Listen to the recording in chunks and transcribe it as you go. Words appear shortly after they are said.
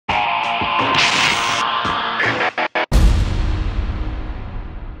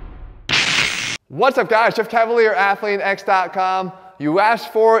What's up, guys? Jeff Cavaliere, AthleanX.com. You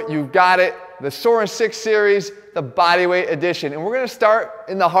asked for it, you got it. The Soaring 6 Series, the Bodyweight Edition. And we're going to start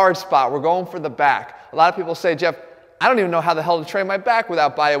in the hard spot. We're going for the back. A lot of people say, Jeff, I don't even know how the hell to train my back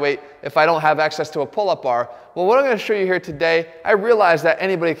without bodyweight if I don't have access to a pull-up bar. Well, what I'm going to show you here today, I realize that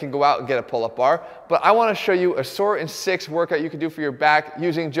anybody can go out and get a pull-up bar, but I want to show you a Soaring 6 workout you can do for your back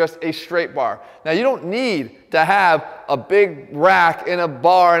using just a straight bar. Now, you don't need to have a big rack in a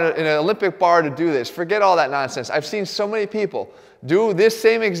bar, in an Olympic bar to do this. Forget all that nonsense. I've seen so many people do this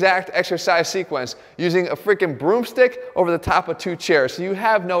same exact exercise sequence using a freaking broomstick over the top of 2 chairs. So you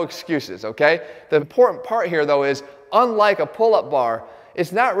have no excuses, okay? The important part here, though, is unlike a pull-up bar,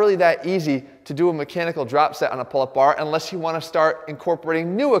 it's not really that easy to do a mechanical drop set on a pull-up bar unless you want to start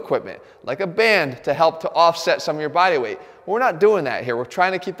incorporating new equipment, like a band to help to offset some of your body weight. We're not doing that here. We're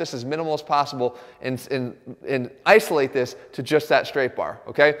trying to keep this as minimal as possible and isolate this to just that straight bar,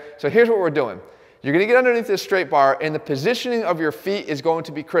 okay? So here's what we're doing. You're going to get underneath this straight bar, and the positioning of your feet is going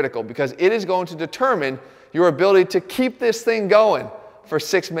to be critical because it is going to determine your ability to keep this thing going for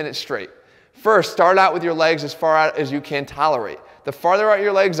 6 minutes straight. First, start out with your legs as far out as you can tolerate. The farther out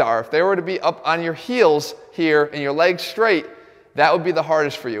your legs are, if they were to be up on your heels here and your legs straight, that would be the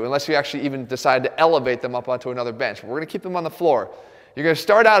hardest for you, unless you actually even decide to elevate them up onto another bench. We're going to keep them on the floor. You're going to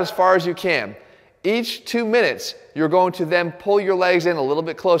start out as far as you can. Each 2 minutes, you're going to then pull your legs in a little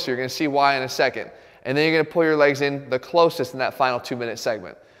bit closer. You're going to see why in a second. And then you're going to pull your legs in the closest in that final 2-minute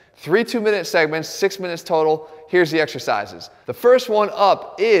segment. 3 2-minute segments, 6 minutes total. Here's the exercises. The first one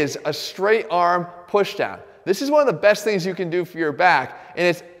up is a straight arm push down. This is one of the best things you can do for your back,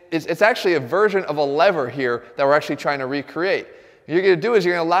 and it's actually a version of a lever here that we're actually trying to recreate. What you're going to do is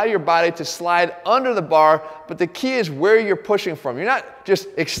you're going to allow your body to slide under the bar, but the key is where you're pushing from. You're not just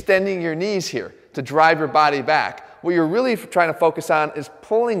extending your knees here to drive your body back. What you're really trying to focus on is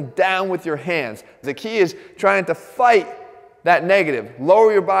pulling down with your hands. The key is trying to fight that negative.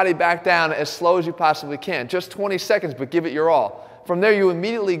 Lower your body back down as slow as you possibly can. Just 20 seconds, but give it your all. From there, you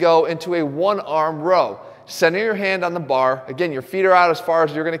immediately go into a one-arm row. Center your hand on the bar. Again, your feet are out as far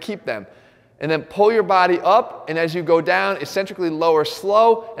as you're going to keep them. And then pull your body up, and as you go down, eccentrically lower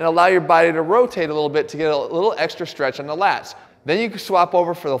slow, and allow your body to rotate a little bit to get a little extra stretch on the lats. Then you can swap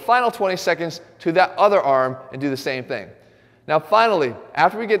over for the final 20 seconds to that other arm and do the same thing. Now finally,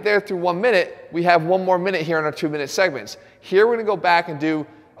 after we get there through 1 minute, we have 1 more minute here in our 2-minute segments. Here we're going to go back and do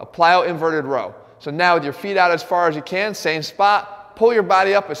a plyo inverted row. So now with your feet out as far as you can, same spot, pull your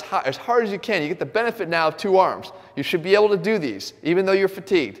body up as hard as you can. You get the benefit now of 2 arms. You should be able to do these, even though you're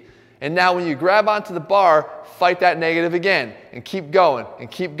fatigued. And now when you grab onto the bar, fight that negative again and keep going and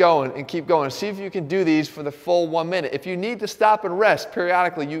keep going and keep going. See if you can do these for the full 1 minute. If you need to stop and rest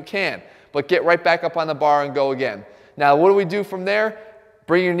periodically, you can, but get right back up on the bar and go again. Now, what do we do from there?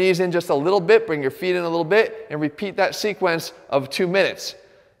 Bring your knees in just a little bit, bring your feet in a little bit, and repeat that sequence of 2 minutes.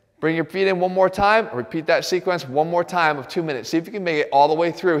 Bring your feet in 1 more time, repeat that sequence 1 more time of 2 minutes. See if you can make it all the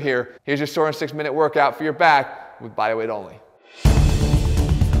way through here. Here's your Soaring 6-minute workout for your back with bodyweight only.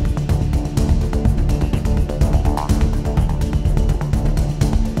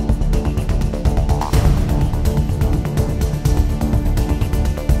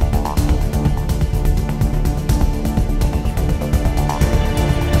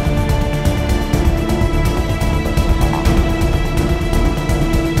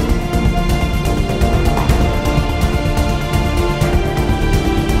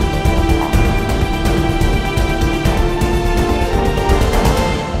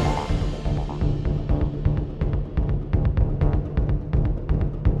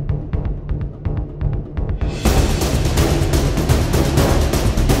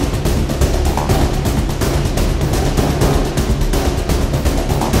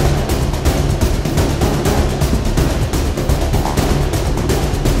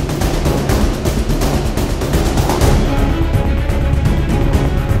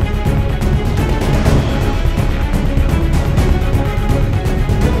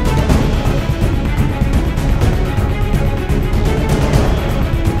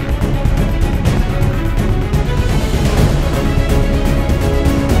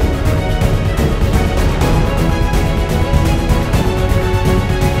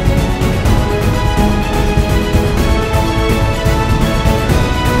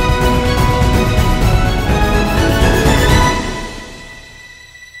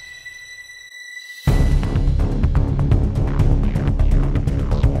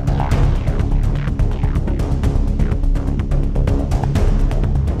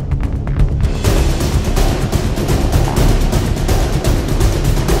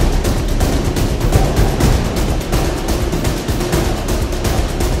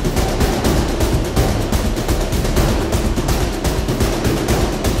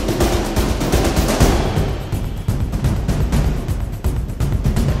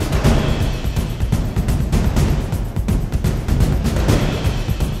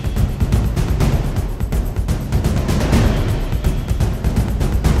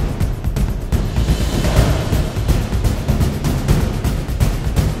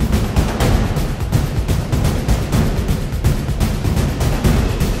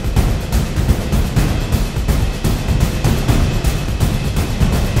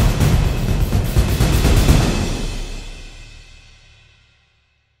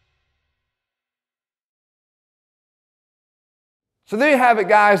 So there you have it,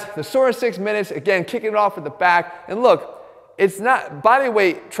 guys. The SOAR in 6 minutes, again, kicking it off with the back. And look, it's not, body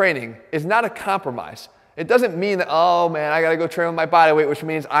weight training is not a compromise. It doesn't mean that, oh man, I gotta go train with my body weight, which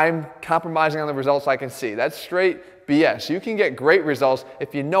means I'm compromising on the results I can see. That's straight BS. You can get great results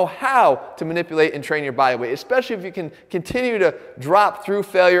if you know how to manipulate and train your body weight, especially if you can continue to drop through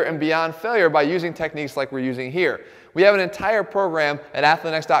failure and beyond failure by using techniques like we're using here. We have an entire program at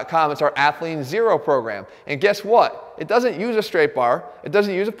AthleanX.com. It's our Athlean Zero program. And guess what? It doesn't use a straight bar. It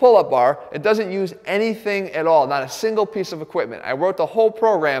doesn't use a pull-up bar. It doesn't use anything at all, not a single piece of equipment. I wrote the whole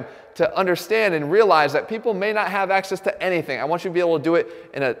program to understand and realize that people may not have access to anything. I want you to be able to do it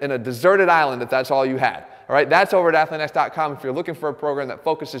in a deserted island if that's all you had. All right, that's over at AthleanX.com if you're looking for a program that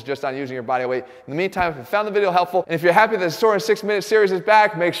focuses just on using your body weight. In the meantime, if you found the video helpful, and if you're happy that the SOAR in 6 minute series is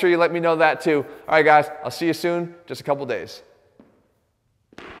back, make sure you let me know that too. All right, guys, I'll see you soon, just a couple days.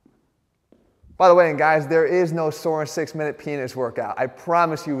 By the way, and guys, there is no SOAR in 6 minute penis workout. I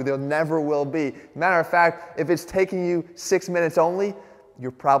promise you there never will be. Matter of fact, if it's taking you 6 minutes only, you're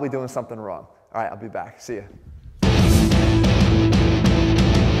probably doing something wrong. All right, I'll be back. See you.